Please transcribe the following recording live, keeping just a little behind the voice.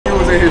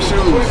in his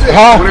shoes?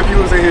 Huh? What if you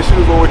was in his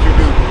shoes? What would you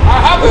do?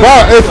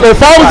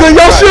 If I was in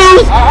your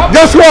shoes,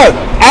 guess what?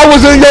 I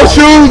was in your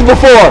shoes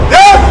before.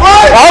 That's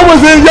right. I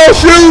was in your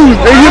shoes,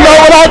 and you know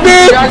what I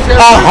did?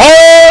 I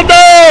hauled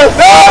ass.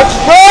 That's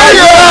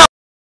right.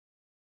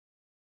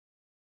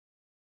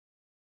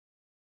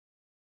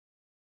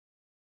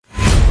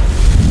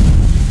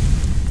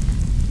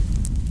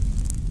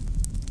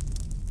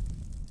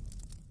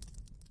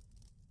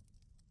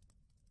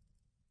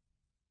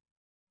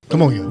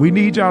 Come on, we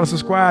need y'all to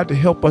subscribe to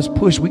help us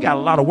push. We got a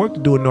lot of work to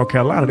do in North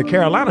Carolina. The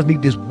Carolinas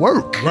need this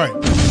work. Right. You know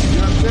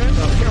what I'm saying?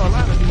 The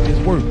Carolinas need this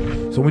work.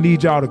 So we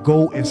need y'all to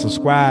go and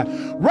subscribe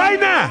right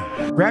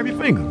now. Grab your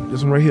finger.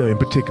 This one right here in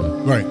particular.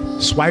 Right.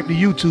 Swipe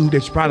the YouTube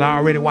that you're probably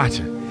already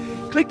watching.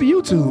 Click the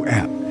YouTube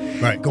app.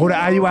 Right. Go to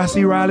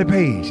IUIC Raleigh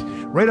page.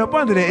 Right up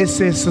under there, it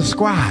says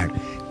subscribe.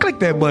 Click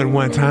that button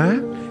one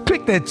time.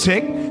 Click that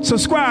check.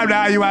 Subscribe to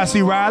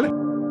IUIC Raleigh.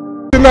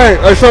 His name,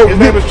 His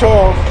name is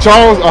Charles.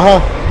 Charles,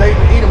 Dating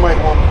the Edomite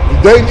woman.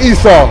 Dating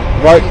Esau,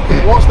 right? He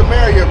wants to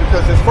marry her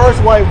because his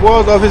first wife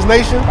was of his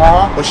nation,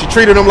 but she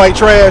treated him like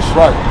trash.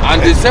 Right.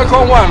 And the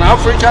second one,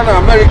 Africa and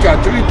America,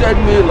 treated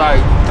me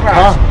like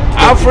trash.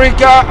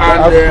 Africa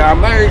and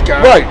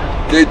America, right?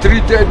 They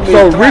treated me.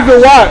 So trash.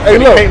 reason why? Hey,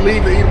 look. Can't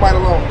leave the Edomite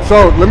alone.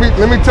 So let me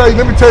tell you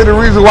the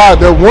reason why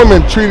the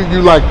woman treated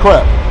you like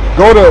crap.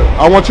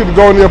 I want you to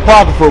go in the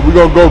Apocrypha. We're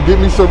gonna go get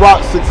me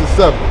Sirach 6 and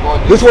 7. Well,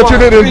 this what you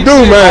didn't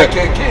do, man. Like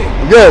a king.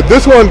 Yeah,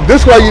 this why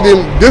you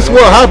didn't. This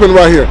what happened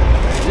right here.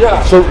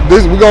 Yeah. So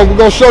we're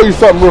gonna show you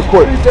something real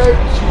quick.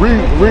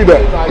 Read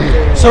that.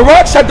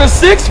 Sirach chapter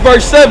 6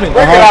 verse 7.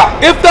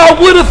 If thou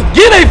wouldest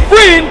get a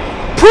friend,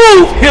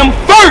 prove him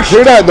first.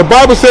 Hear that? The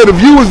Bible said if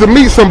you was to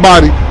meet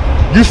somebody,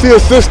 you see a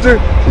sister,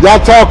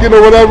 y'all talking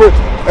or whatever,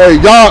 hey,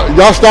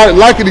 y'all start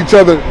liking each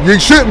other. You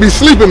shouldn't be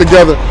sleeping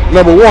together.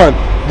 Number one.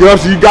 You know,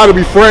 so you got to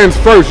be friends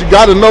first. You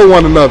got to know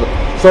one another.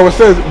 So it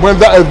says,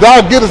 if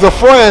thou gettest a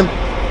friend,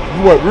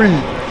 read.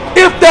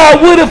 If thou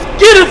wouldest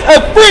gettest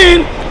a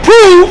friend,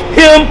 prove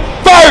him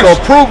first. So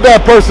prove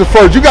that person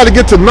first. You got to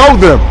get to know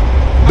them.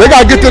 They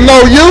got to get to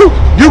know you.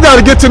 You got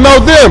to get to know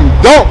them.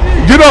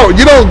 You don't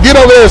get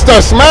over there and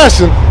start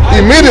smashing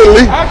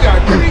immediately. I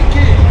got 3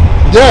 kids.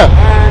 Yeah.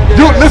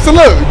 Listen,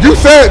 look. You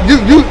said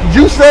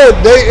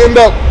they end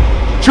up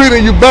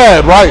treating you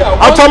bad, right? Yeah,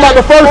 I'm talking about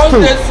the first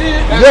two.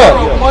 Yeah.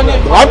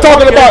 I'm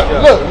talking about,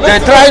 look. They're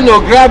trying to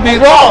grab me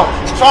wrong.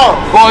 Charles.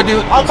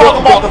 I'm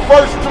talking about the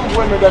first 2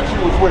 women that you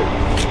was with.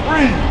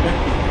 Read.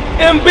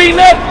 And be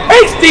not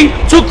hasty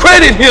to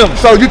credit him.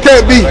 So you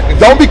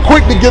don't be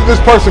quick to give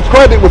this person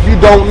credit if you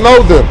don't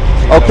know them.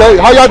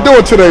 Okay? How y'all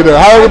doing today there?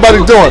 How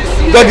everybody doing?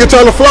 Get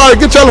y'all a flyer.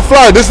 Get y'all a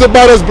flyer. This is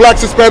about us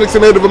Blacks, Hispanics,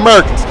 and Native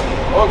Americans.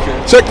 Okay.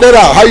 Check that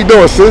out. How you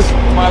doing, sis?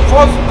 My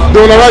first.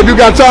 Doing all right? You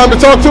got time to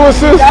talk to us,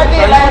 sis?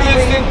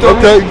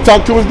 Okay,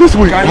 talk to us this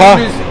week.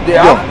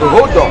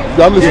 Hold on.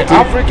 The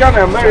African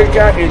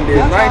America in the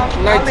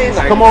 1990s.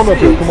 Come on up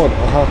here. Come on.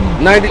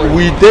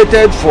 We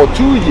dated for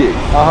 2 years.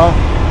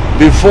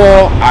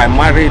 Before I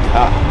married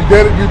her.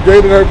 You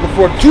dated her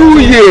before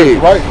 2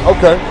 years. Right.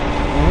 Okay.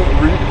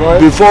 Go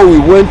ahead. Before we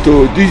went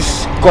to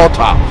this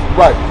courthouse.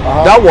 Right.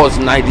 That was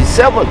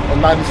 97.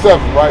 97.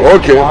 Right.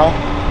 Okay.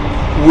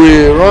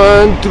 We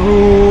ran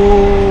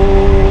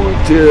through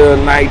till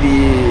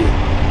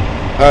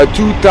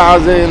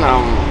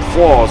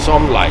 2004 or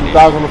something like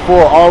that.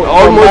 2004,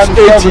 almost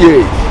 8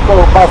 years. So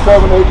about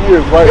 7, 8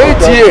 years, right?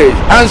 8 years.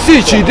 And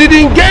see, she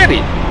didn't get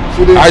it.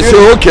 I said,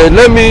 okay,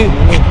 let me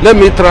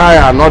try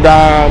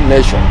another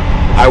nation.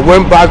 I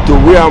went back to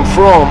where I'm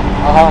from,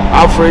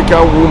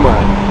 African woman,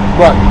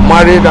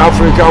 married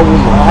African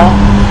woman.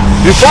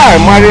 Before I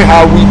married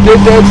her, we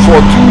dated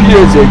for 2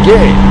 years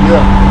again.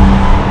 Yeah.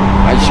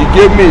 And she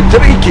gave me 3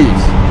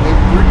 kids.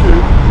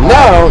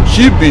 Now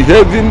she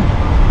behaving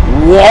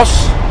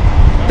worse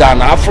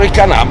than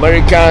African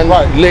American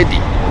lady.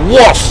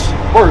 Worse.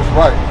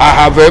 Right. I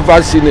have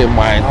ever seen in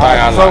my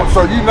entire life.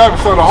 So you never.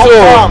 So the whole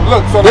time.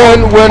 Look. So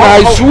then when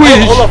I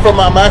switched. Hold up,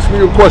 I'm asking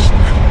you a question.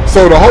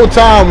 So the whole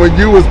time when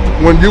you was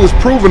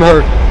proving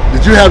her,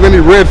 did you have any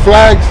red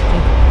flags?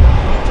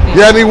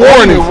 You had any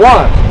warnings?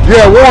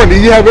 Yeah, warning.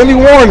 Did you have any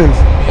warnings?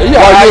 Yeah,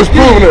 while you was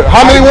proving it.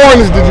 How many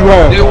warnings did you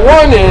have? The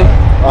warning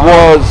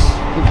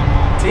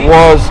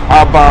was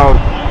about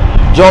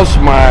just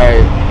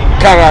my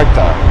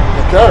character.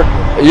 The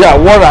character? Yeah,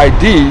 what I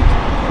did,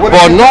 but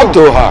not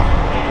to her.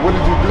 What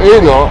did you do?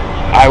 You know,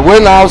 I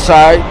went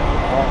outside,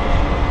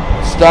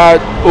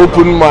 started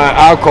opening my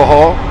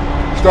alcohol.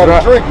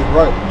 Started drinking,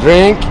 right?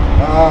 Drink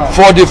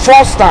for the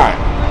first time.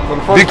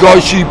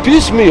 Because she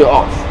pissed me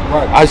off.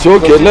 Right. I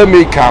said, okay, let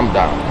me calm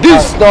down.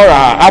 This is not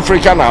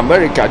African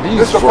American.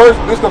 This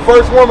the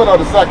first woman or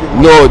the second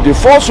woman? No, the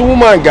first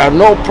woman got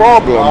no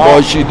problem,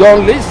 but she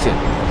don't listen.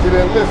 She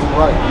didn't listen,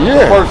 right?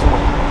 Yeah. The first one.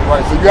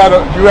 Right. So you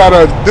had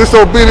a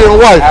disobedient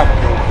wife.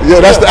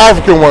 Yeah, that's the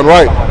African one,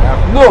 right?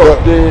 No,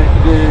 the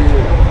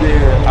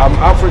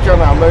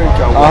African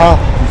American was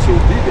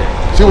disobedient.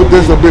 She was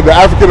disobedient. The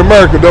African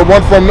American, the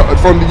one from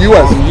the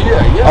U.S.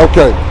 Yeah.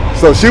 Okay.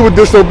 So she was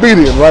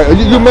disobedient, right? Are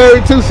you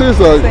married too, sis?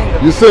 Or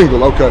you're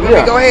single? Okay.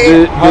 Yeah. Go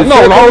ahead. No,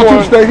 I want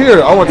you to stay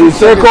here. I want the you to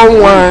stay second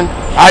one,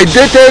 I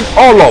dated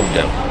all of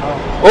them.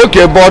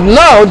 Okay, but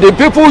now the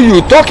people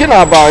you talking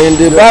about in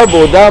the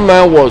Bible, that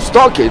man was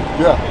talking.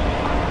 Yeah.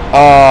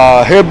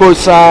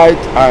 Hebosite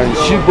and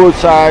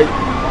Shibosite.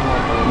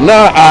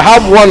 Now I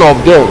have one of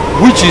them,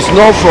 which is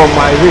not from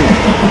my race,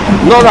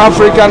 not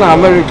African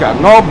American,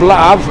 not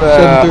black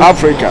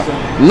Africa.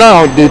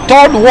 Now the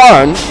third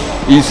one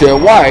is a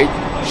white.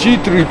 She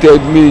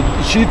treated me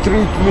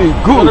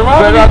good,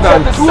 better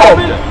than two of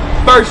them.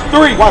 Verse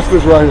 3. Watch this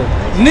right here.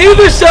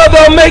 Neither shall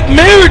thou make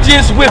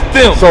marriages with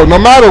them. So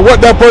no matter what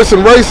that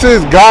person's race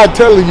is, God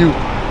telling you,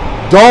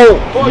 don't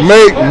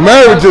make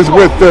marriages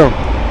with them.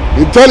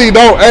 He telling you,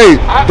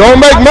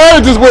 don't make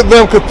marriages with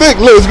them, because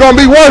look, it's going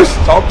to be worse.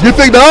 You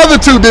think the other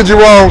two did you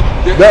wrong,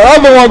 the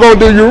other one going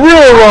to do you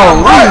real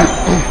wrong.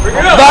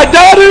 Thy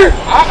daughter,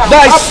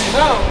 thou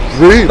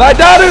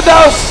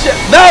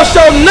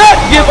shalt not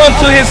give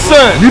unto his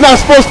son. You're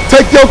not supposed to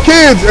take your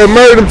kids and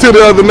marry them to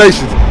the other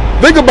nations.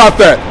 Think about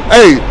that.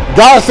 Hey,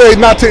 God said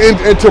not to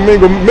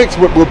intermingle, mix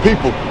with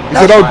people. He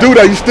said, don't do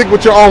that. You stick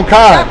with your own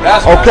kind.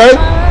 Okay?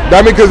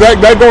 That means because that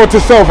going to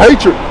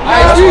self-hatred.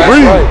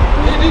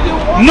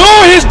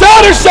 Nor his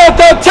daughter shalt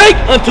thou take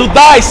unto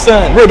thy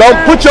son.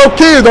 Don't put your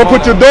kids, don't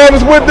put your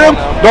daughters with them.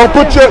 Don't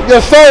put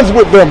your sons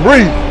with them.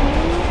 Read.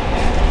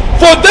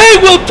 For they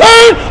will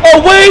turn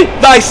away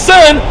thy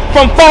son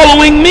from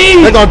following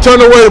me. They're going to turn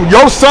away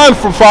your son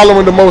from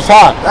following the Most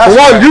High. For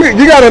one,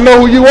 you got to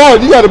know who you are.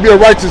 You got to be a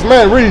righteous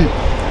man. Read.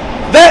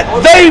 That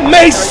they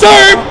may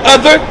serve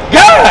other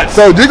gods.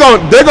 So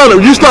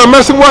you start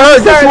messing with her,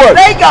 guess what?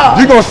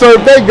 You're going to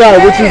serve their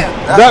God, which is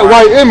that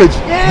white image.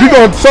 You're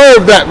going to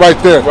serve that right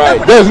there.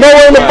 There's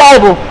nowhere in the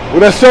Bible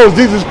where that shows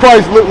Jesus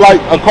Christ look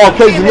like a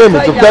Caucasian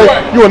image, okay?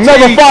 You will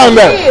never find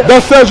that.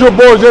 That Cesar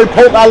Borgia,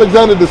 Pope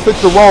Alexander VI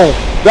of Rome.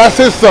 That's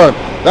his son.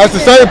 That's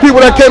the same people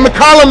that came to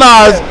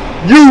colonize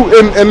you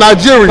in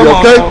Nigeria,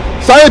 okay?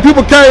 Same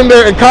people came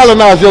there and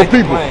colonized your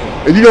people.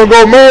 And you gonna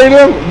go marry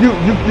them?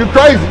 You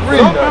crazy.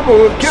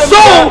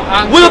 So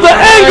will the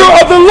anger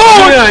of the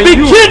Lord be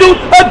kindled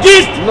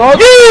against you.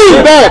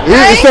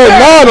 He said,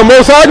 no, the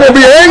Most High gonna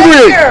be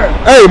angry.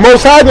 Hey,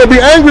 Most High gonna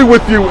be angry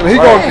with you, and he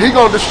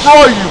gonna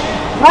destroy you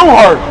through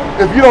her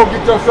if you don't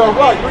get yourself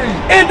right.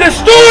 And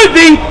destroy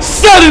thee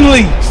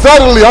suddenly.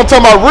 Suddenly, I'm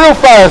talking about real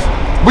fast.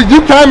 But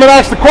you came and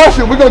asked the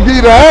question, we're going to give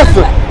you the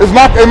answer.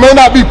 It may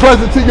not be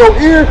pleasant to your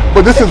ear,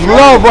 but this is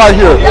love right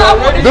here.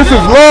 This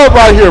is love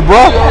right here,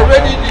 bro.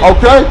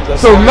 Okay?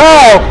 So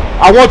now,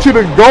 I want you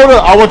to go to,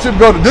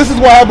 this is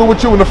what happened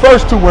with you and the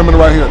first two women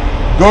right here.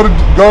 Go to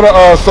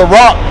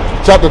Sirach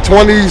chapter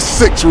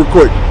 26 real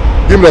quick.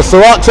 Give me that.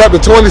 Sirach chapter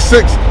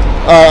 26.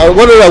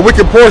 What is that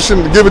wicked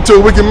portion? Give it to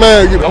a wicked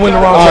man. I went the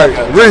wrong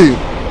chapter. Read.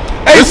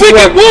 A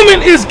wicked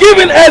woman is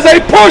given as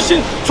a portion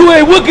to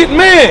a wicked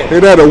man.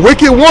 Hey, that a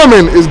wicked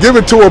woman is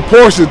given to a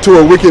portion to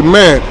a wicked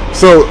man.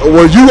 So,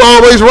 were you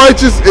always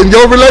righteous in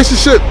your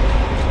relationship?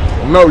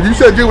 No, you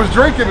said you was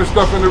drinking and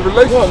stuff in the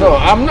relationship. No,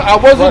 I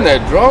wasn't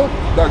that drunk.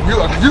 No,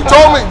 you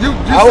told me, you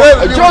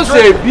said you just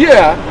a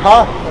beer.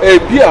 Huh? A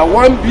beer,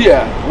 one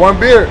beer. One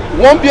beer.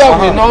 One beer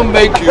will not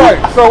make you. Right.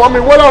 So, I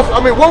mean, what else?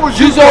 I mean, what was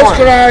you doing? Jesus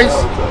Christ.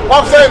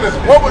 I'm saying this.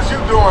 What was you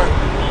doing?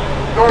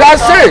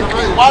 That's it.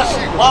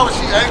 Why was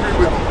she angry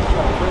with you?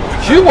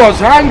 She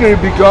was angry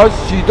because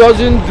she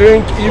doesn't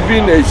drink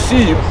even a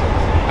sip,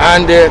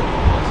 and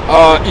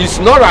it's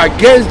not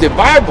against the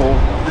Bible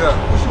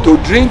to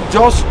drink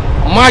just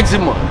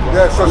maximum.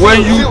 Yeah, so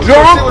when you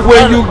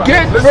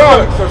get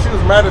drunk. So she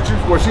was mad at you.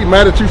 Was she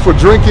mad at you for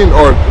drinking,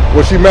 or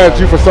was she mad at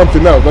you for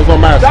something else? That's what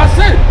I'm asking. That's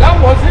it. That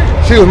was it.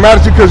 She was mad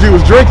at you because you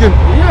was drinking.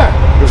 Yeah.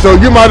 So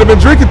you might have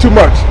been drinking too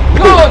much.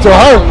 To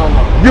her. No.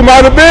 You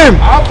might have been.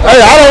 Hey,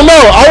 I don't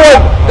know.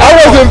 I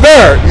wasn't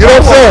there. You know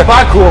what I'm saying?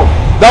 Back home.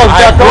 That was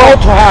back home. I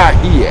brought her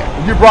here.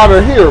 You brought her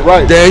here,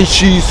 right? Then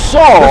she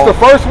saw. This the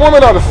first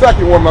woman or the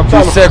second woman?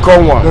 The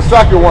second one. The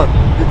second one.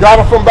 You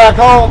got her from back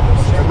home,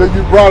 and then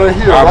you brought her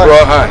here. I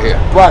brought her here.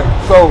 Right.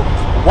 So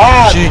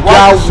why? She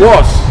got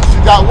worse.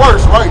 She got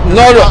worse, right?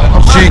 No.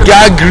 She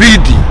got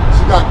greedy.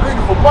 She got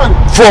greedy for money.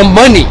 For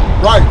money.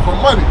 Right. For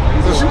money.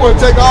 So she want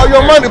to take all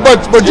your money,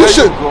 but you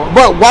should.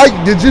 But why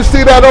did you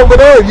see that over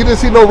there? You didn't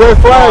see no red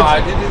flags. No,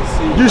 I didn't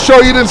see. You sure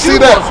you didn't see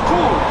that? Was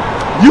cool.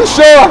 You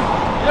sure?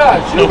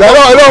 Yeah, she it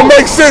don't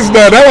make sense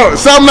now.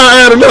 Something not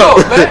adding up.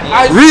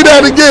 Read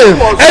that again.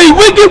 A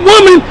wicked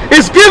woman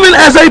is given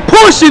as a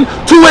portion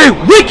to a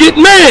wicked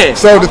man.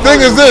 So the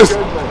thing is this.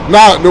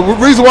 Now the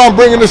reason why I'm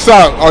bringing this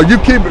out, do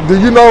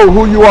you know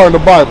who you are in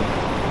the Bible?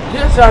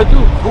 Yes, I do.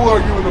 Who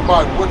are you in the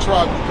Bible? What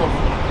tribe you come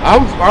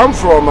from? I'm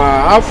from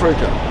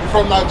Africa.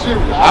 From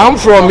Nigeria. I'm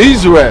from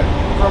Israel.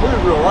 From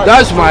Israel, right?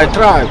 That's my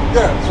tribe.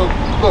 Yeah, so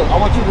look, I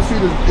want you to see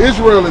this.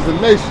 Israel is a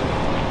nation.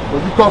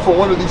 When you come from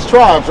one of these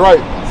tribes,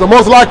 right? So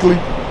most likely,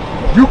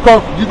 you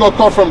gonna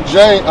come from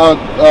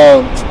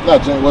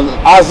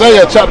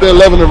Isaiah chapter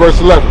 11 and verse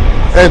 11.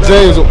 And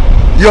James,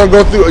 you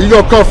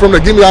gonna come from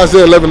give me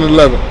Isaiah 11 and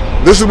 11.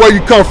 This is where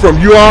you come from.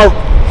 You are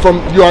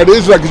the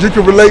Israelite, because you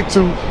can relate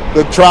to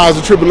the trials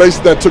and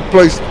tribulations that took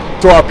place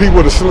to our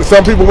people.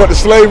 Some people went to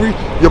slavery.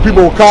 Your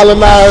people were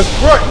colonized.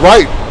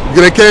 Right.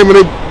 They came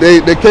and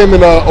they came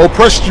and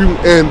oppressed you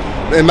in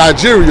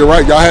Nigeria.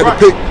 Right. Y'all had to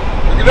pick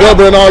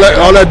rubber and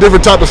all that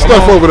different type of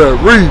stuff over there.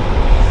 Read.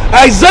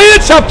 Isaiah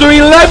chapter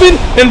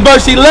 11 and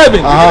verse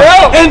 11.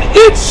 And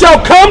it shall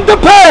come to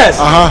pass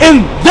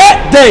in that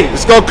day.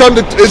 It's gonna come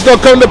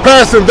to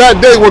pass in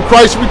that day when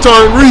Christ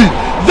return. Read.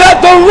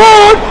 That the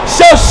Lord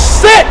shall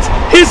set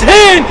his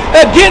hand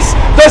against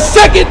the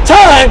second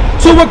time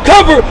to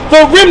recover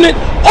the remnant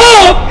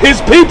of his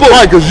people.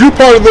 Right, because you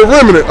part of the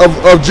remnant of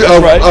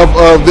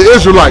the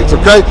Israelites,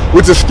 okay,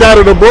 which is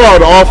scattered abroad,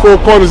 all four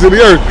corners of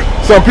the earth.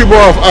 Some people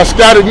are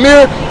scattered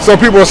near,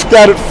 some people are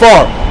scattered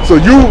far. So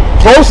you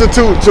closer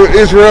to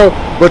Israel,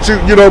 but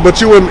your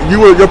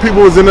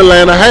people was in the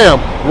land of Ham,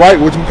 right,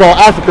 which we call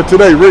Africa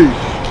today. Read.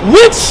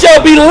 Which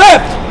shall be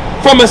left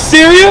from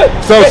Assyria.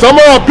 So some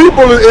of our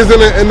people is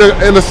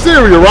in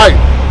Assyria, right?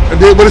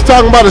 But it's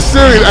talking about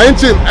Assyria,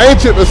 ancient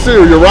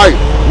Assyria, right?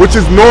 Which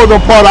is northern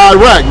part of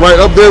Iraq, right?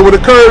 Up there with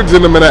the Kurds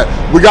in them and that.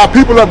 We got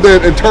people up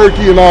there in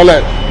Turkey and all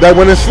that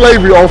went in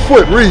slavery on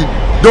foot. Read.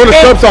 During the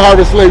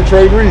sub-Saharan slave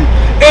trade. Read.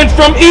 And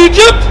from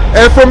Egypt.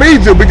 And from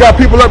Egypt. We got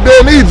people up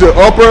there in Egypt,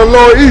 upper and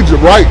lower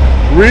Egypt, right?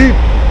 Read.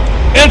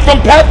 And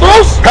from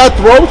Pathros.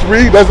 Pathros,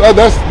 read.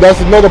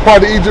 That's another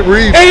part of Egypt.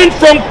 Read. And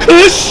from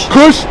Cush.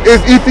 Cush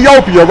is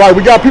Ethiopia, right?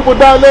 We got people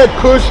down there,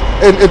 Cush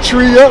and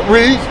Eritrea.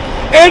 Read.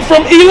 And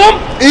from Elam.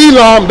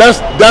 Elam,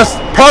 that's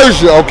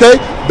Persia, okay?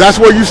 That's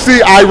where you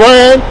see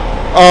Iran,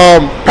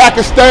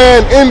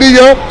 Pakistan,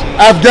 India,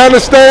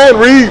 Afghanistan.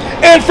 Read.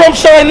 And from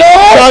Shinar.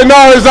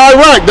 Shinar is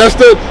Iraq. That's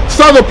the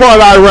southern part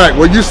of Iraq.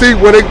 Where you see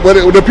where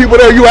the people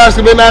there, you ask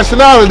them their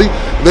nationality,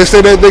 they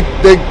say that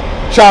they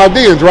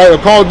Chaldeans, right? Or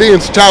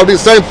Chaldeans,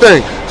 same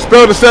thing.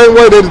 Spelled the same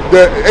way.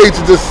 The H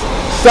is just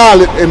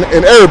silent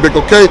in Arabic,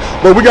 okay?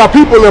 But we got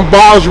people in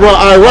Basra,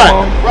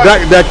 Iraq,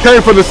 that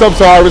came from the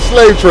sub-Saharan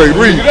slave trade.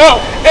 Read.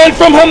 And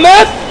from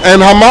Hamath.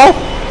 And Hamath.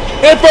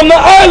 And from the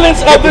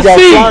islands of the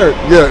sea.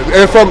 Yeah,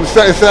 and from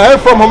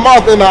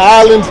Hamath and the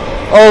islands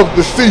of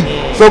the sea.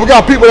 So we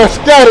got people that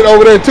scattered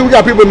over there too. We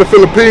got people in the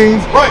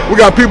Philippines. We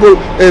got people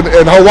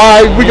in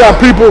Hawaii. We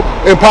got people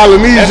in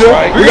Polynesia.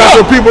 We got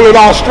some people in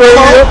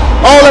Australia.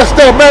 All that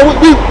stuff, man.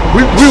 We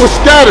were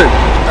scattered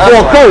for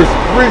a curse.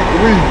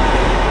 Read.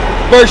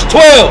 Verse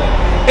 12.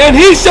 And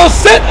he shall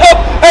set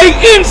up a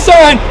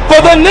ensign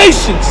for the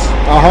nations,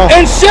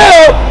 and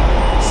shall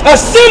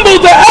assemble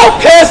the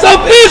outcasts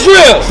of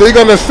Israel. So you're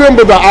going to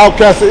assemble the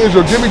outcasts of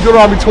Israel. Give me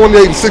Deuteronomy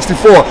 28 and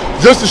 64.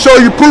 Just to show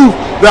you proof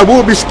that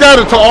we'll be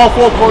scattered to all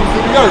four corners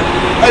of the earth.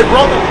 Hey,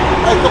 brother.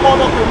 Hey, come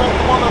on up here, man.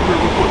 Come on up here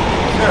real quick.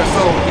 Yeah,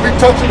 so we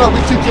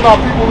teaching our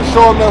people. We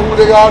showing them who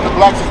they are, the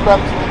blacks,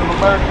 Hispanics, and Native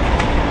Americans.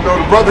 You know,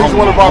 the brother, he's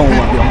one of our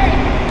people.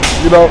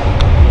 You know,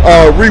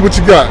 read what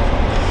you got.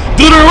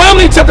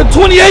 Deuteronomy chapter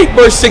 28,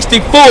 verse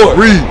 64.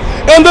 Read.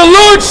 And the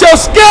Lord shall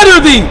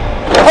scatter thee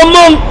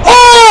among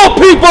all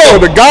people. So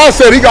the God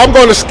said, I'm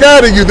going to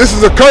scatter you. This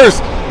is a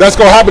curse that's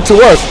going to happen to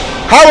us.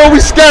 How are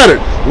we scattered?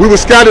 We were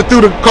scattered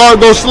through the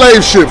cargo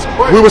slave ships.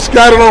 We were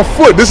scattered on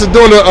foot. This is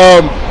during the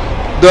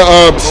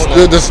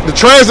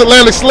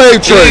transatlantic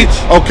slave trade.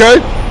 Okay?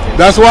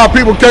 That's why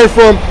people came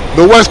from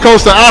the west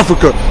coast of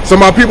Africa.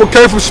 Some of our people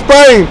came from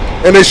Spain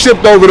and they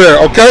shipped over there.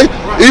 Okay?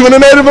 Even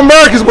the Native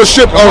Americans were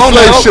shipped on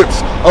slave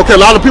ships. Okay,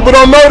 a lot of people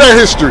don't know that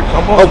history.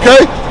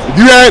 Okay?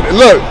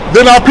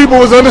 Then our people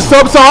was under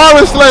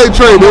sub-Saharan slave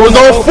trade. They was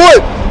on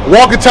foot,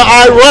 walking to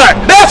Iraq,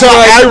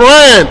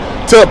 Iran,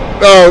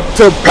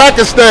 to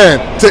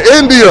Pakistan, to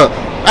India,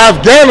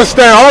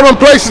 Afghanistan, all them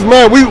places,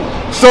 man. We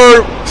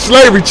served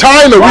slavery.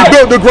 China, we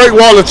built the Great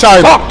Wall of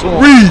China.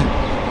 Read.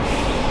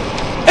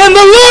 And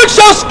the Lord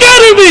shall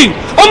scatter thee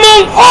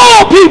among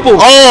all people.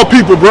 All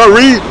people, bro.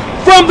 Read.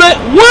 From the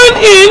one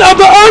end of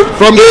the earth,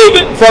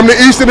 from the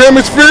eastern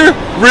hemisphere.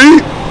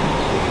 Read.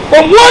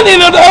 From one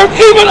end of the earth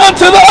even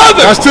unto the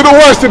other. That's to the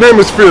western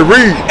hemisphere.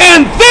 Read.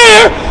 And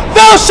there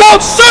thou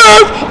shalt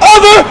serve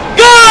other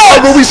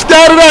gods. Where we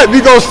scattered at,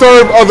 we gonna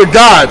serve other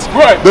gods.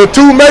 Right. The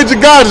two major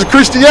gods is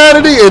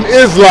Christianity and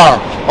Islam.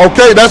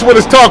 Okay, that's what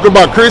it's talking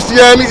about.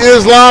 Christianity,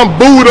 Islam,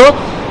 Buddha,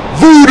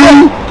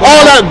 voodoo,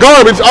 all that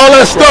garbage, all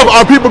that stuff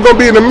our people gonna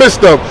be in the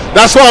midst of.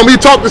 That's why when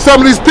we talk to some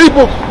of these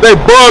people, they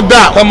bugged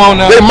out. Come on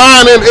now. They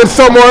mind in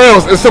somewhere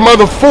else, in some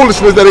other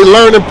foolishness that they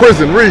learn in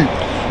prison. Read.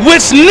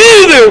 Which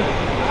neither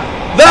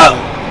thou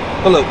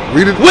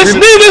neither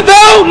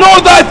thou nor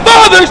thy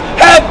fathers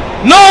have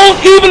known,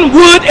 even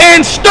wood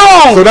and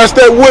stone. So that's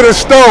that wood and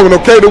stone,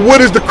 okay? The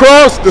wood is the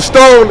cross, the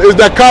stone is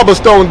that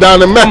cobblestone down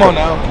in Mecca. Come on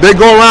now. They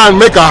go around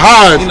and make a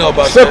hide,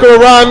 circle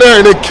around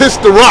there and they kiss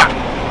the rock.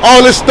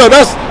 All this stuff,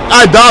 that's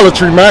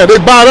idolatry, man. They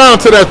bow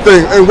down to that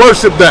thing and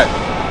worship that.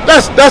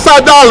 That's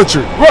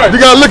idolatry. Right.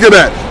 You gotta look at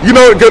that. You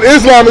know, because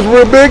Islam is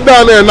real big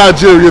down there in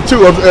Nigeria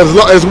too,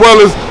 as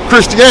well as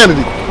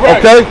Christianity.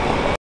 Right. Okay?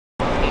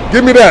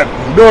 Give me that.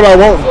 You know what I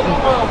want?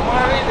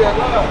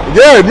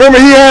 Yeah, remember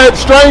he had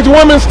strange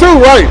women too,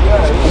 right?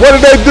 What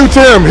did they do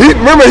to him?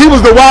 Remember he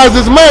was the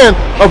wisest man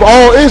of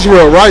all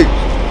Israel, right?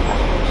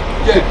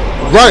 Yeah.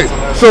 Right.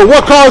 So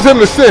what caused him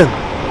to sin?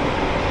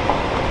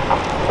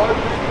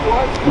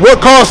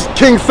 What caused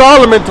King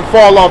Solomon to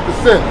fall off the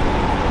sin?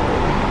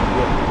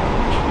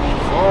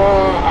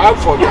 I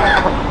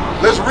forgot.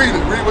 Let's read it.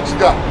 Read what you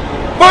got.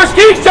 1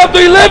 Kings chapter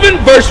 11,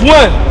 verse 1.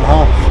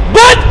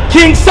 But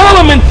King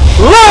Solomon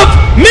loved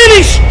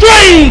many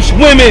strange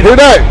women. Hear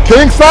that?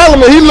 King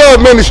Solomon, he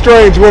loved many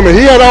strange women.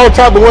 He had all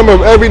type of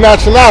women of every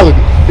nationality.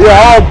 He had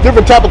all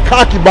different type of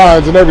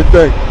concubines and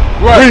everything.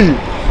 Right.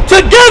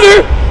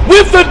 Together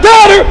with the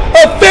daughter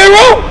of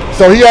Pharaoh.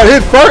 So he had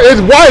his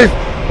wife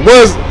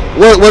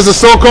was a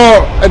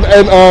so-called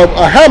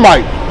a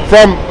Hamite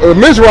from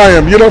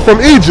Mizraim, from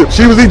Egypt.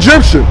 She was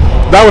Egyptian.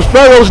 That was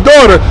Pharaoh's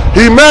daughter.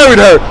 He married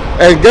her,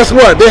 and guess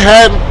what? They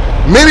had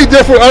many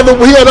different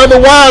he had other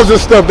wives and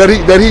stuff that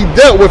he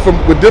dealt with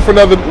different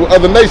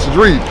other nations.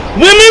 Read.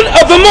 Women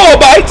of the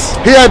Moabites.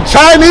 He had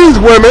Chinese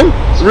women.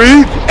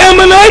 Read.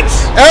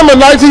 Ammonites.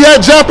 He had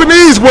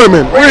Japanese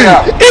women. Read.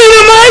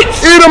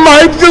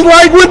 Edomites, just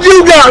like what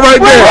you got right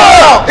there.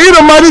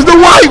 Edomite is the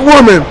white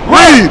woman.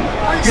 Read.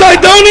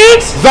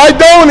 Zidonians.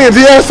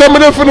 He had some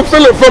of them from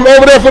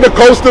over there from the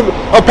coast of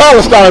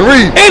Palestine.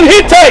 Read. And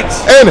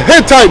Hittites.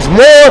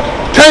 More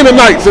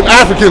Canaanites and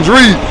Africans.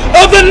 Read.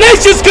 Of the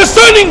nations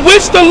concerning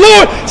which the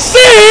Lord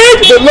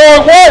said. The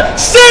Lord what?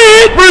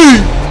 Said.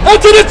 Read.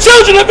 Unto the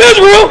children of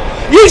Israel,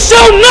 ye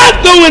shall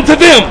not go into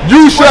them.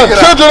 You shall.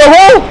 Children of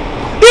who?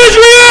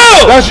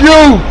 Israel. That's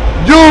you.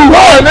 You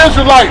are an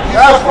Israelite.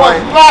 That's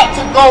right. Not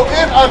to go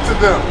in unto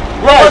them.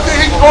 Right. But then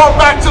he's going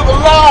back to the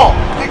law.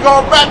 He's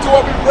going back to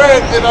what we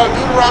read in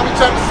Deuteronomy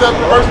chapter 7,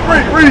 verse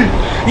 3. Read.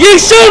 Ye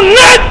shall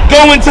not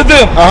go into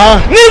them.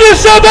 Neither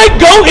shall they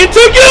go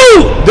into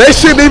you. They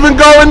shouldn't even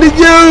go into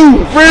you.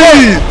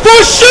 Read. For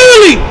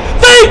surely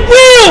they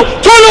will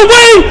turn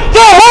away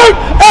the heart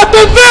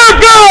after their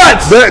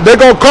gods. They're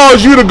going to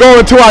cause you to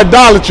go into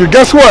idolatry.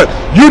 Guess what?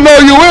 You know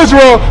you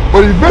Israel,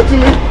 but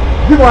eventually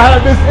you're going to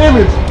have this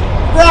image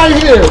right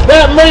here.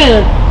 That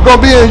man going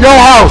to be in your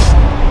house.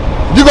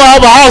 You're gonna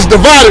have a house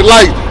divided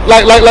like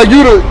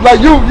you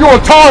a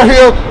Tar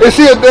Heel and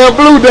she a damn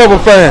Blue Devil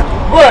fan.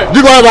 Right.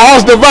 You're gonna have a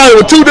house divided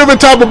with two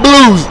different type of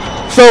blues.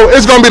 So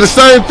it's gonna be the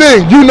same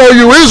thing. You know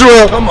you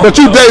Israel, but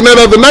you dating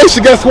that other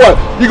nation. Guess what?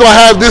 You're gonna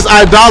have this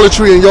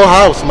idolatry in your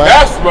house, man.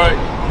 That's right.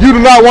 You do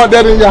not want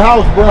that in your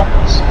house, bro.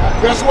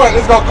 Guess what?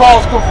 It's gonna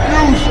cause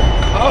confusion.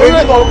 And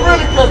you're gonna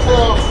really catch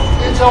hell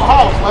in your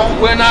house, man.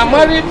 When I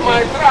married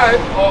my tribe,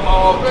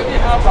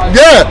 already have a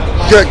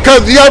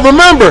because you gotta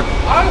remember,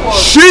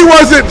 she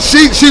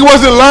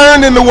wasn't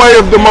learned in the way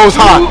of the Most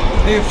High.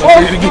 I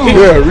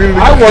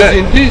was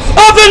in this.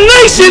 Of the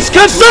nations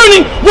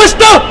concerning which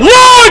the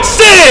Lord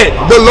said.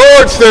 The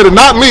Lord said it,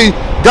 not me.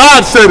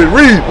 God said it.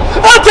 Read.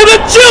 Unto the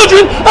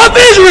children of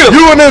Israel.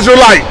 You an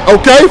Israelite,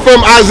 okay?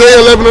 From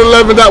Isaiah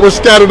 11:11 that was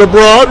scattered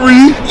abroad.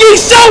 Read. Ye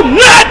shall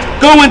not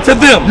go into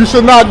them. You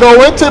should not go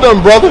into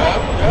them, brother.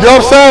 You know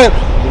what I'm saying?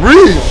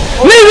 Read.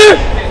 Neither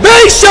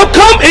they shall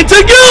come into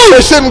you. They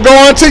shouldn't go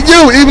into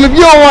you. Even if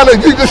you don't want to,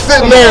 you just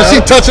sitting there and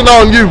she touching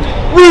on you.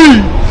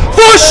 Read.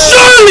 For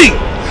surely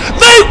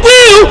they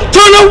will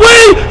turn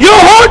away your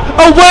heart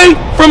away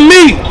from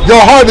me. Your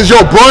heart is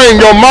your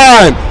brain, your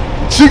mind.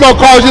 She gonna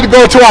cause you to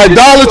go to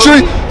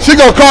idolatry. She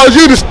gonna cause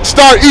you to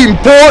start eating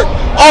pork.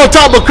 All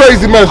type of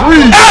crazy mess.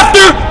 Read.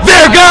 After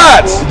their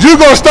gods. You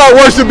gonna start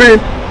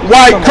worshiping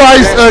white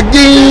Christ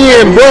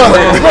again, bro.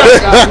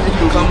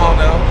 Come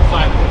on now.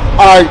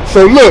 All right,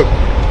 so look.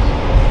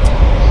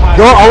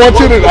 I want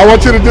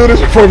you to do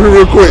this for me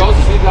real quick.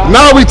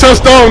 Now we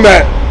touched on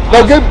that.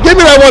 Now give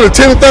me that one at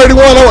 10 and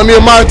 31. I want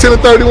Nehemiah 10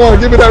 and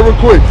 31. Give me that real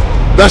quick.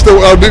 That's the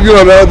other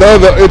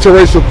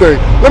interracial thing.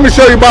 Let me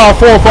show you about our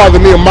forefather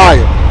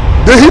Nehemiah.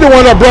 He the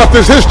one that brought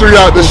this history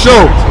out to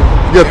show.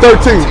 Yeah,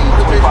 13.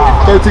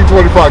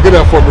 13:25. Get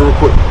that for me real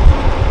quick.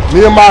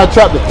 Nehemiah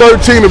chapter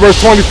 13 and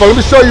verse 24. Let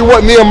me show you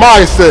what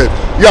Nehemiah said.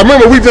 Yeah,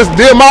 remember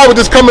Nehemiah was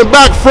just coming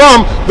back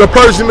from the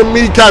Persian and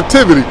Mede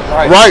captivity,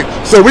 right?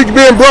 So we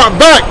being brought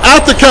back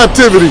after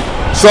captivity.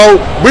 So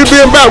we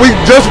being back. We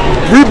just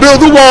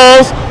rebuilt the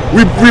walls.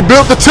 We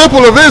rebuilt the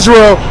temple of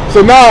Israel.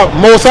 So now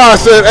Mosiah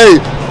said,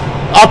 hey,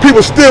 our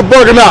people still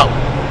bugging out.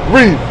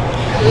 Read.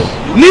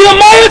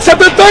 Nehemiah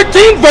chapter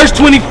 13 verse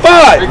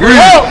 25.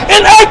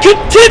 And I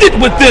contended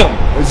with them.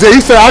 He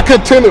said, I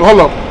contended.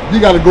 Hold up. You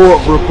got to go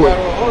up real quick.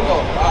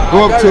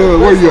 Go up to,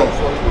 where you at?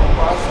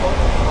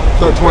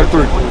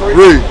 23.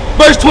 Read.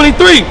 Verse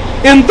 23.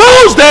 In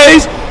those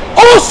days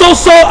also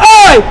saw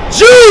I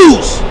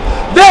Jews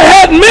that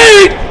had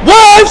married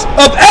wives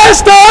of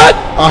Ashdod,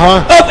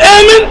 of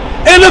Ammon,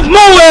 and of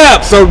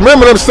Moab. So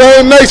remember them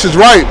same nations,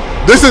 right?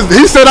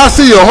 He said, I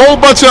see a whole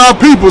bunch of our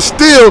people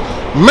still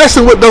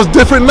messing with those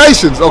different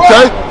nations,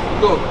 okay?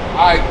 Look,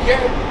 I get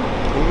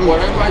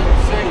whatever you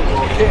say,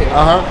 okay.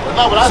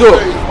 Not what I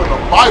say is what the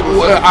Bible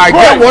says. I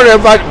get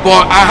whatever,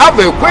 but I have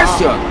a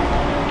question.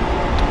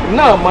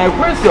 Now, my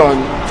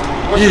question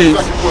is,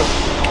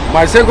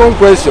 my second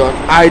question,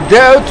 I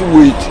dealt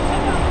with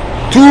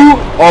two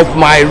of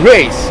my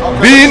race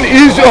being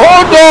Israel.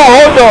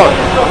 Hold on.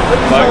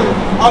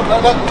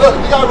 Look,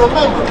 you gotta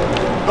remember,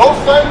 those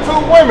same two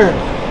women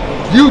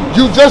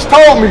You just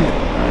told me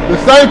the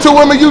same two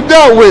women you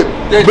dealt with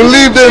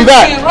believed in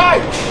that.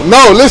 Right.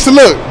 No, listen,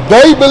 look.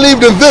 They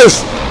believed in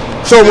this.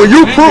 So when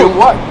you prove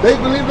what? they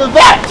believed in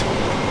that.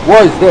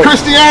 What is that?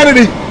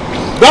 Christianity.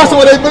 That's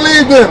what they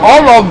believed in.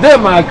 All of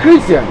them are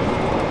Christian.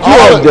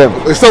 Two of them.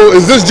 So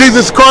is this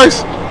Jesus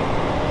Christ?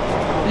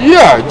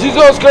 Yeah,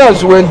 Jesus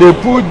Christ, when they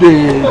put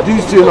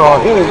this thing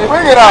on him.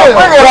 Bring it out.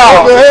 Bring it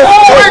out, man.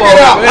 Bring it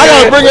out. I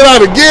gotta bring it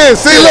out again.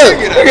 See, look.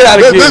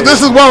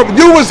 This is why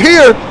you was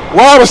here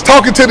while I was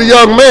talking to the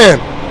young man.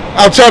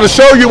 I'm trying to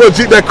show you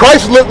that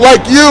Christ looked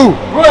like you.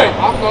 Right.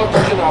 I'm not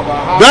talking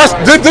about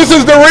how. This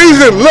is the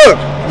reason. Look,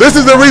 this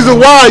is the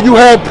reason why you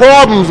had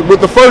problems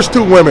with the first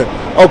two women.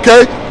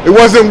 Okay, it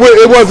wasn't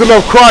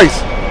of Christ.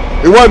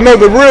 It wasn't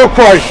of the real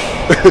Christ.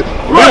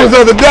 It was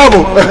of the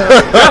devil.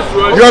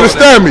 You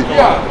understand me?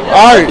 Yeah.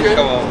 All right.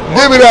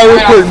 Give me that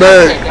real quick,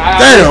 man.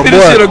 Damn,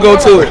 boy. Finish it or go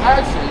to it.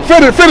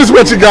 Finish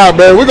what you got,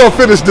 man. We're gonna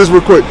finish this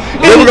real quick.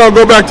 Then we're gonna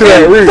go back to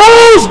that. Read.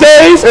 Those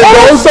days,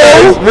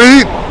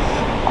 Read.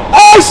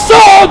 I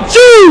saw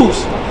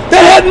Jews that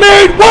had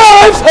married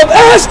wives of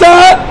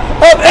Ashdod,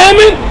 of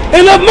Ammon,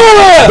 and of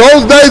Moab.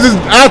 Those days is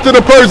after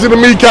the Persian and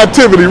Mede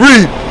captivity.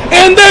 Read.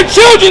 And their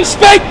children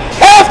spake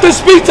half the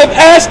speech of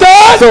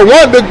Ashdod. So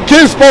what? The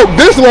kids spoke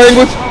this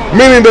language,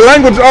 meaning the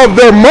language of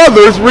their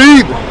mothers.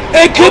 Read.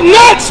 And could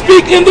not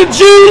speak in the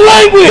Jew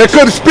language. They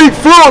could speak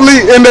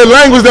fluently in their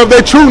language of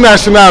their true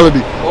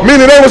nationality,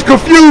 meaning they was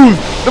confused.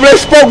 They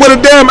spoke with a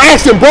damn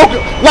accent,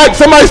 broken, like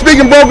somebody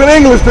speaking broken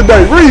English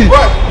today. Read.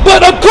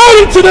 But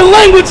according to the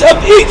language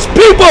of each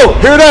people.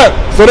 Hear that?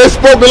 So they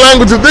spoke the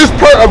language of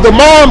of the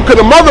mom,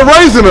 because the mother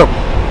raising them.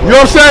 You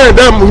know what I'm saying?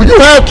 That when you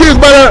have kids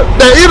by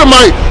that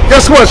Edomite,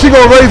 guess what? She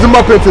gonna raise them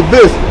up into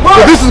this.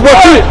 So this is what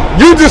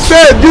you just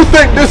said. You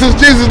think this is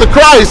Jesus the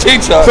Christ.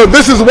 So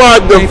this is why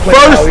the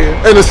first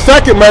and the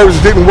second marriage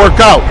didn't work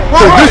out.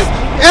 So this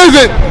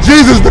isn't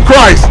Jesus the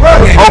Christ.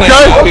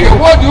 Okay?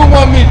 What do you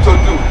want me to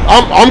do?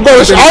 I'm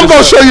gonna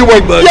show you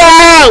what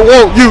God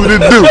want you to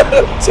do.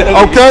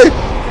 Okay?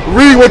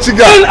 Read what you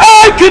got. And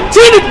I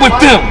contended with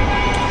them.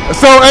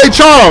 So, hey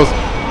Charles.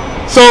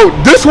 So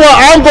this what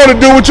I'm going to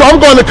do with you. I'm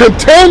going to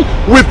contend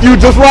with you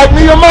just like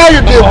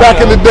Nehemiah did back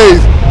in the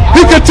days.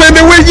 He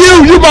contended with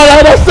you. You might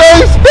have that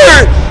same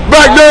spirit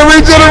back during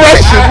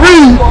regeneration.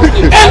 Read.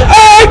 And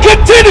I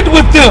contended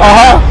with them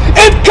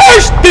and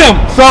cursed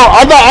them. So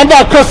I'm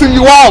not cussing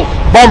you out,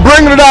 but I'm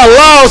bringing it out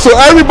loud so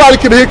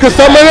everybody can hear, because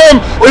some of them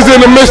is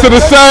in the midst of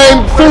the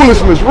same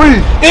foolishness.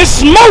 Read. And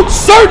smote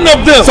certain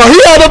of them. So he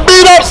had to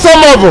beat up some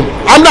of them.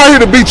 I'm not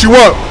here to beat you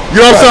up. You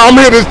know what I'm saying? I'm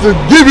here to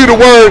give you the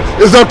word.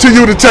 It's up to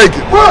you to take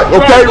it.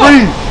 Okay,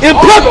 read. And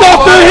plucked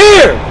off their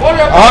hair.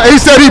 He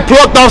said he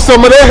plucked off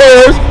some of their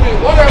hairs.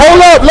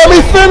 Hold up, let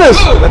me finish.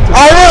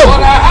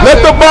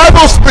 Let the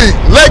Bible speak.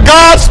 Let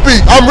God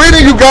speak. I'm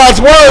reading you God's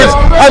words.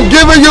 I'm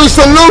giving you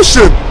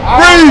solution.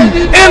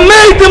 Read. And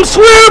made them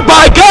swear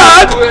by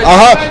God.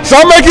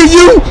 So I'm making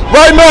you,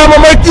 right now I'm going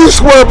to make you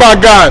swear by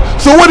God.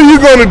 So what are you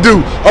going to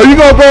do? Are you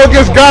going to go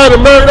against God and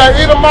marry that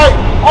Edomite?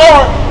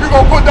 Or you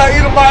going to put that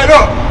Edomite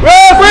up?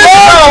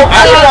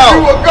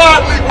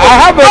 I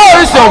have a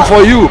question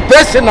for you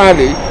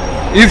personally.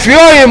 If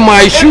you're in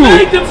my shoe,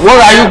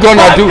 what are you going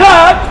to do?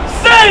 God,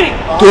 saying,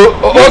 you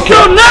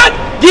shall not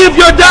give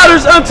your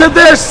daughters unto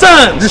their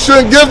sons. You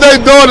shouldn't give their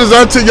daughters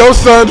unto your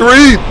sons.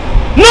 Read.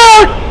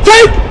 Nor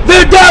take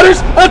their daughters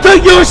unto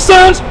your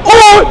sons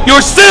or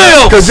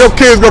yourselves. Because your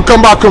kids going to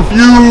come out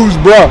confused,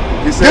 bro.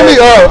 Give me,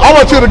 I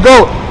want you to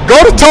go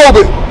to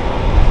Tobit.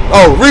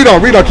 Oh, read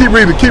on, keep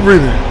reading.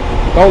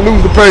 Don't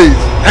lose the page.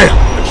 Damn.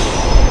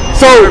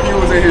 So What if you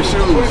was in his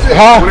shoes?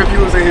 What if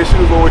you was in his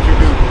shoes? What would you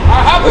do?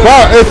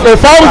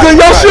 If I was in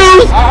your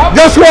shoes,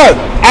 guess what?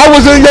 I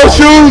was in your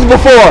shoes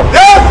before.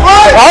 That's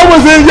right. I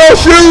was in your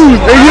shoes,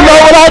 and you know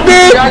what I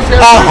did?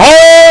 I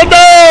hauled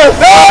ass.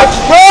 That's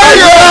right.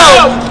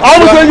 I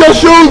was in your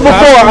shoes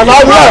before, and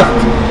I left.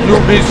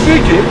 You be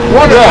speaking.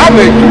 I'm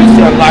a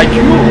Christian like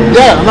you.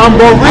 Yeah, and I'm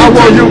gonna read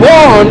to you.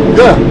 Born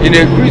in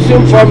a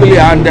Christian family,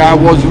 and I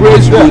was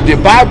raised with the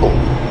Bible.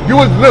 You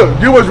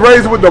was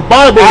raised with the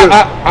Bible.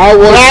 I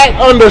was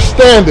not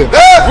understanding.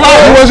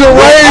 You wasn't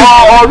raised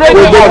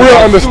with the real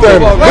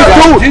understanding.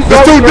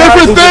 There's two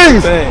different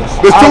things.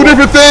 There's two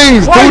different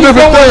things. Two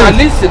different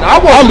things.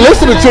 I'm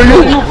listening to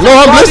you. No,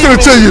 I'm listening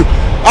to you.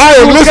 I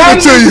am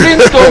listening to you.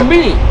 To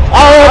me.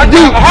 How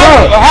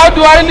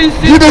do I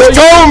listen? You just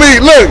told me.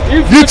 Look,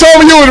 you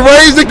told me you was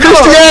raised in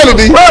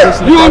Christianity.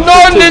 You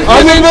don't listen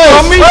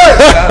to me.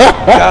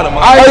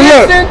 I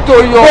listen to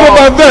your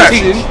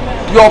preaching.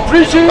 Your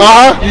preaching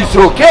is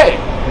okay.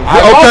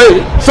 Okay,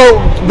 so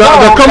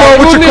now come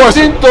on with your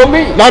question. To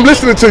me. Now I'm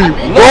listening to you.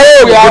 No,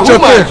 we are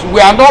humans.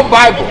 We are not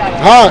Bible.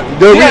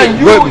 You're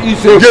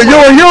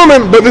a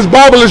human, but this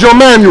Bible is your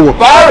manual.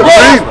 Bible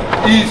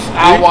is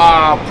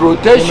our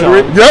protection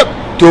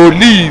to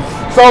live.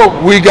 So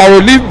we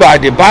gotta live by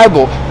the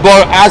Bible.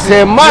 But as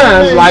a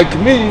man like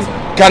me,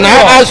 can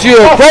I ask you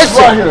a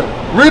question?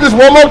 Read this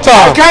one more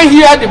time. I can't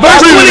hear the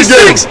Verse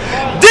 26.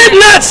 Did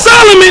not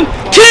Solomon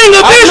king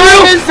of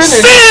Israel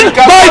sin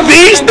by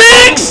these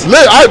things?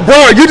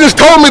 Bro, you just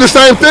told me the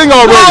same thing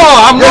already.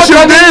 No, I'm not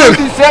telling you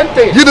the same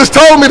thing. You just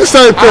told me the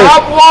same thing. I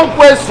have one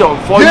question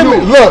for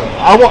you. Look,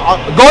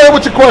 go ahead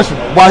with your question.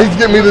 While he's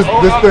getting me this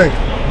thing.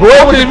 Go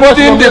ahead with your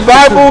question. Reading the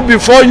Bible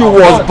before you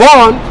was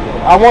born.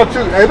 I want you.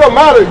 It don't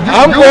matter.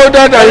 I'm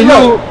older than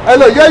you. Hey,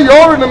 look, yeah, you're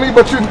older than me,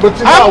 but you're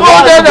I'm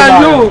older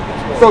than you.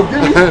 So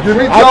give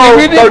me Job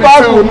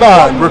 32 and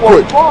 9 real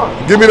quick.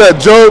 Give me that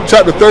Job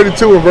chapter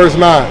 32 and verse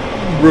 9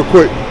 real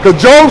quick. Because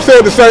Job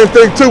said the same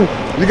thing too.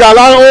 You got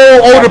a lot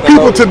of older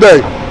people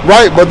today,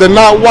 right? But they're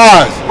not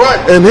wise. Right.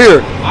 And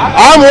here,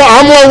 I'm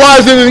more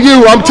wiser than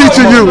you. I'm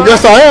teaching you.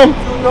 Yes, I am.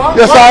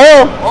 Yes,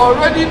 I am.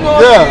 Already know.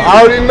 Yeah,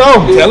 I already know.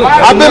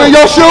 I've been in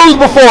your shoes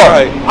before.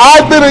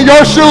 I've been in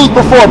your shoes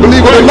before,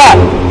 believe it or not.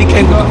 He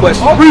came with the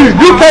question.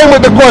 You came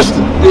with the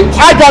question.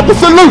 I got the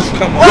solution.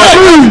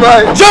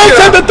 Right. Job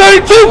chapter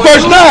 32,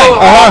 verse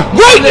 9.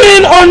 Great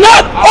men are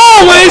not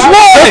always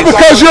wise. Just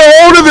because you're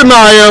older than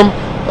I am,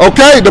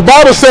 okay? The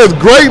Bible says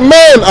great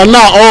men are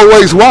not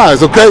always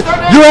wise, okay?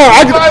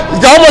 I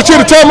want you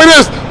to tell me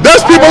this.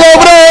 There's people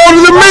over there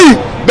older than me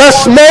that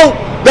smoke,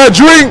 that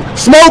drink,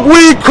 smoke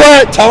weed,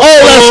 crack, all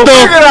that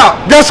stuff.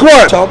 Guess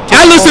what?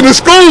 I listened to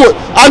school.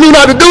 I knew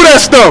not to do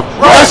that stuff.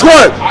 Guess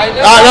what?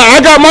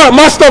 I got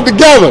my stuff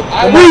together.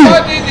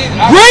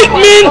 Great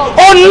men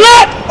are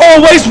not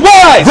always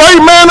wise. Great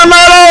men are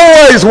not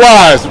always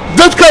wise.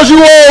 Just because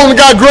you old and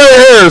got gray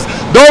hairs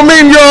don't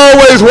mean you're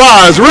always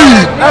wise.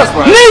 Read.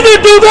 Neither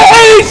do the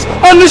aged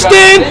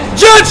understand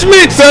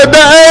judgment. Said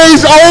the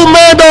aged old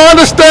man don't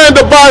understand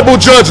the Bible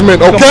judgment,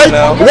 okay?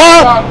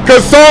 Why?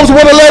 Because Psalms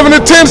 111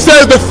 and 10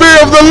 says the fear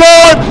of the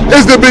Lord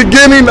is the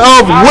beginning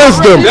of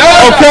wisdom,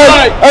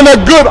 okay? And a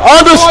good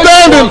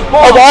understanding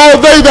of all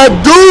they that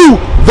do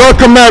the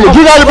commandments.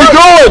 You got to be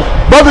doing.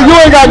 Brother, you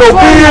ain't got no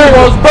beard.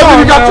 Brother,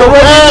 you got your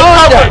red hair.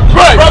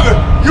 Brother,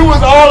 you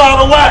was all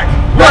out of whack.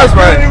 That's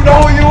right.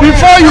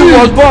 Before you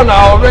was born,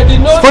 I already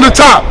know. For the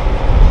top.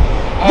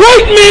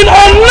 Great men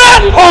are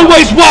not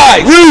always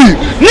wise. Read.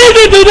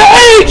 Neither do the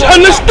aged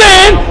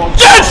understand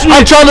judgment.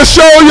 I'm trying to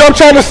show you. I'm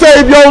trying to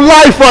save your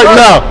life right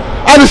now.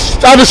 I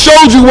just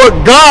showed you what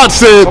God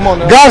said.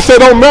 God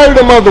said don't marry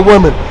them other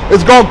women.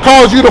 It's going to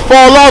cause you to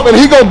fall off and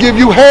he going to give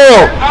you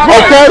hell.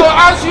 Okay?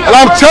 And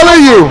I'm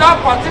telling you.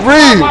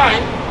 Read.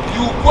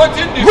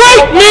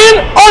 Great men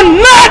are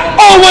not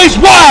always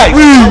wise.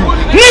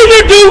 Read.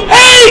 Neither do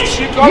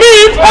aged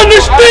men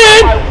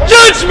understand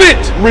judgment.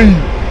 Read.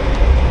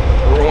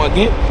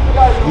 Again?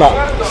 No.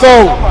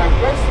 So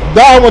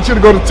now I want you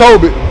to go to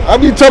Tobit. I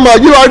be talking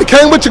about you already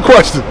came with your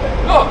question.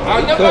 No,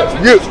 I never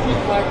finished with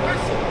my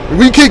question.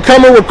 We keep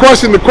coming with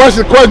question.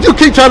 You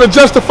keep trying to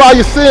justify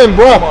your sin,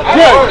 bro.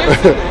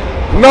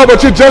 No,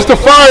 but you're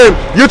justifying.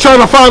 You're trying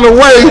to find a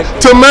way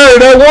to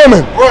marry that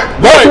woman.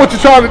 That's what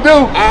you're trying to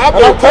do. And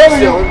I'm telling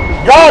you,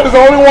 God is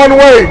only one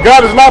way.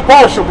 God is not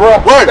partial,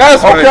 bro. That's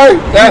okay.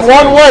 That's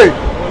one way.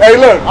 Hey,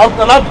 look,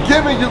 I'm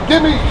giving you.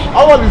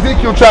 I want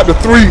Ezekiel chapter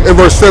 3 and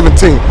verse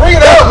 17.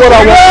 That's what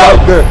I want right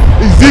there.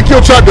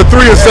 Ezekiel chapter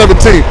 3 and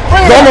 17.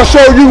 So I'm gonna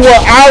show you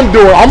what I'm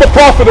doing. I'm a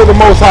prophet of the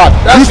Most High.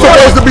 You're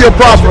supposed to be a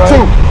prophet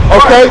too,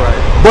 okay?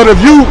 But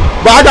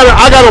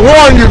I gotta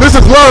warn you. This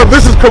is love.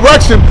 This is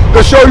correction to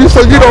show you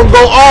so you don't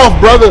go off,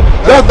 brother.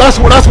 That's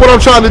what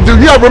I'm trying to do.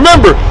 Yeah,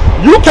 remember,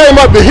 you came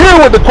up to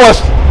here with the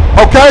question,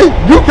 okay?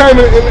 You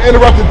came and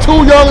interrupted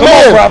two young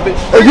men,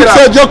 and you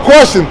said your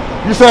question.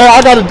 You said I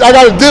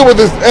gotta deal with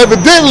this.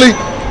 Evidently,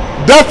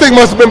 that thing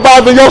must have been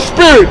bothering your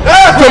spirit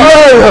to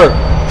marry her.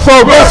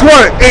 So guess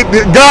what?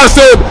 God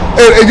said,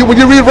 and when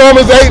you read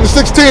Romans 8 and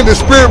 16, the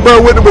Spirit bear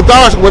with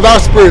our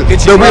spirit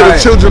that we are the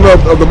children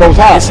of the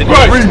Most High.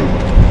 Read.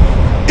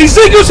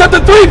 Ezekiel chapter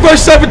 3,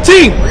 verse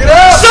 17.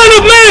 Son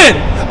of man,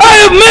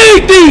 I have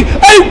made thee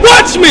a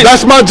watchman.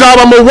 That's my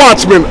job. I'm a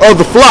watchman of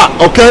the flock,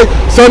 okay?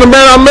 Son of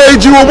man, I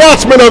made you a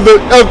watchman of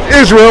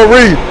Israel.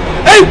 Read.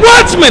 A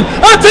watchman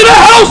unto the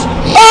house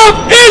of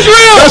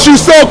Israel. That's you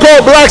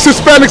so-called blacks,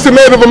 Hispanics, and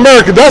Native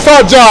Americans. That's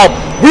our job.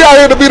 We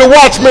are here to be the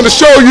watchmen to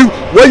show you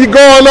where you're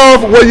going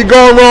off, where you're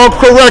going wrong,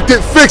 correct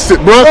it, fix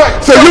it, bro.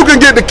 So you can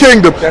get the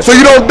kingdom. So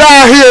you don't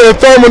die here in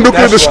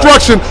thermonuclear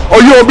destruction,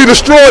 or you won't be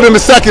destroyed in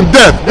the second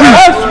death.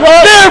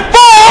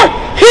 Therefore,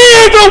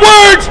 hear the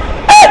words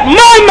at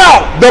my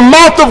mouth. The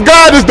mouth of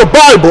God is the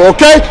Bible,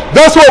 okay?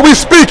 That's what we're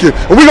speaking.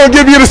 And we're going to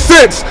give you the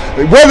sense,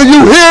 whether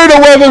you hear it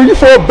or whether you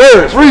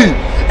forbear it. Read.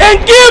 And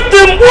give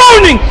them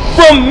warning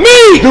from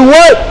me. Do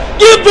what?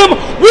 Give them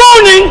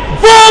warning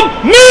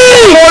from me.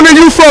 Warning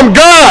you from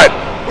God.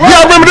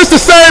 Y'all remember this is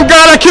the same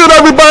God that killed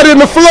everybody in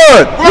the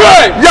flood.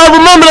 Y'all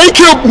remember he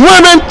killed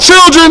women,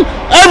 children,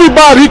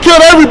 everybody. He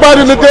killed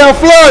everybody in the damn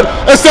flood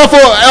except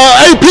for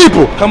 8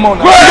 people. Come on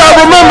now.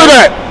 Y'all remember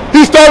that.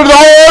 He started the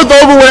whole earth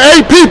over with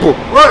 8 people.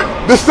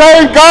 The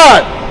same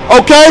God.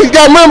 Okay? You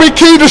gotta remember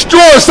he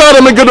destroyed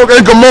Sodom and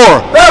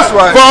Gomorrah. That's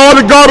right. For all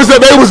the garbage that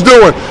they was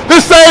doing.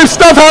 The same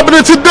stuff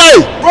happening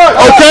today.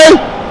 Okay?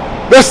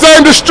 that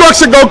same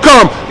destruction gonna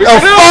come. A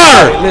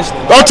fire.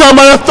 I'm talking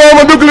about that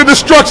thermonuclear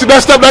destruction.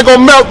 That stuff that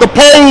gonna melt the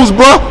poles,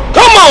 bro.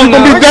 Come on, you're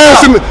gonna be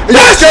dancing. And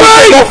your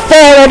skates gonna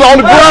fall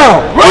on the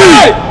ground.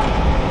 Right.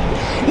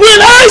 When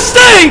I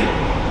say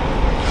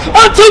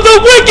unto the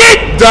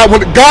wicked, that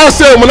when God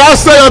said, when I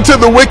say unto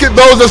the wicked,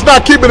 those that's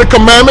not keeping the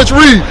commandments,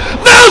 read.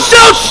 Thou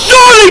shalt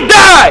surely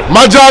die.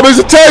 My job is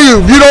to tell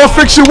you, if you don't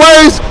fix your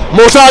ways,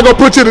 Most High gonna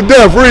put you to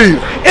death. Read.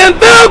 And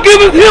thou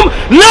givest him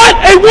not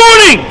a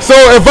warning. So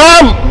if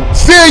I'm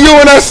seeing you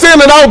in that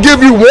sin and I'll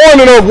give you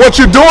warning of what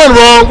you're doing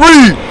wrong,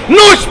 read.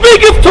 Nor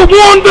speaketh to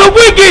warn the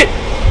wicked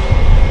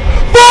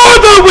for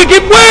the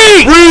wicked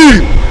way.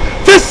 Read.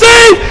 To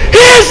save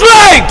his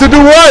life. To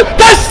do what?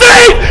 To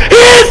save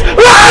his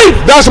life.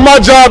 That's my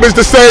job, is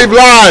to save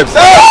lives.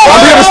 I'm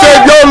here to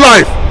save your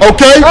life.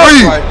 Okay?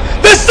 Read. Right.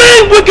 The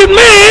same wicked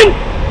man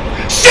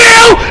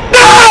shall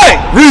die.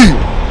 Read.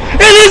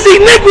 In his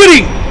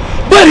iniquity,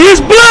 but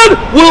his blood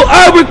will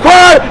I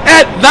require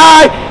at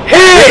thy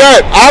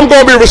head. I'm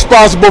going to be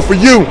responsible for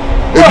you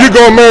if you're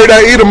going to marry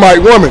that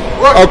Edomite woman.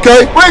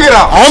 Okay? Bring it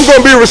out. I'm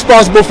going to be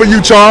responsible for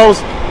you, Charles.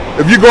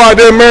 If you go out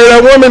there and marry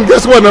that woman,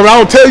 guess what? If I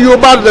don't tell you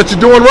about it, that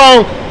you're doing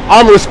wrong,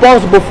 I'm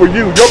responsible for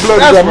you. Your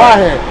blood is in my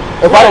hand.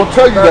 If I don't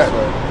tell you that.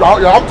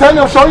 I'm telling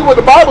you, I'm showing you what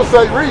the Bible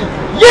says. Read.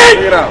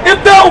 Yet,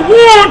 if thou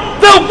warn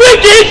the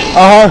wicked,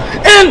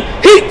 and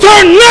he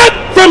turn not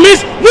from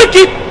his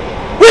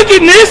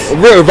wickedness.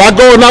 If I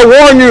go and I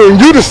warn you and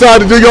you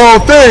decide to do your own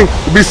thing,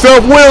 to be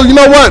self-willed, you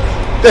know what?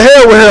 The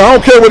hell with him. I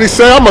don't care what he's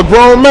saying. I'm a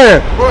grown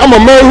man. I'm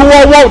going to marry who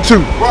I want to.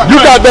 You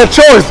got that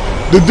choice.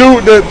 The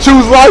dude that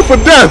choose life or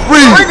death.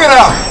 Read. Bring it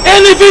out.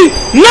 And if he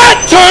not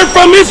turn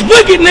from his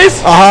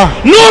wickedness,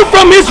 nor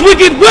from his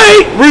wicked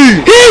way,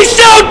 read. He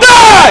shall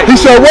die. He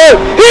shall what?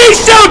 He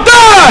shall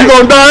die. He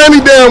gonna die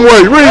any damn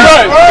way. Read.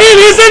 In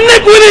his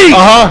iniquity.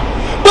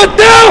 But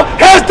thou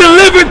hast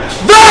delivered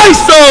thy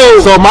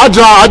soul. So my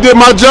job, I did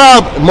my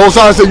job. Most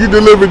High said, you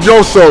delivered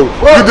your soul.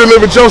 You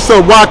delivered your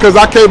soul. Why? Because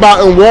I came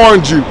out and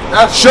warned you,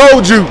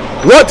 showed you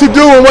what to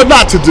do and what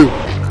not to do.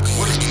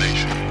 What is a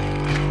nation?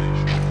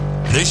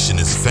 Nation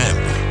is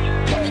family.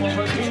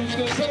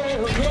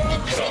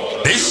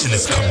 Nation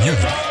is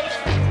community.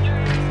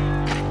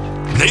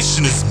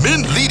 Nation is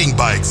men leading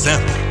by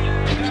example.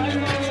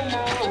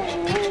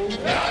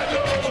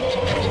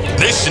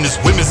 Nation is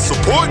women's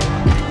support.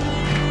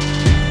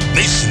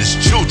 Nation is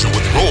children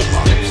with role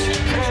models.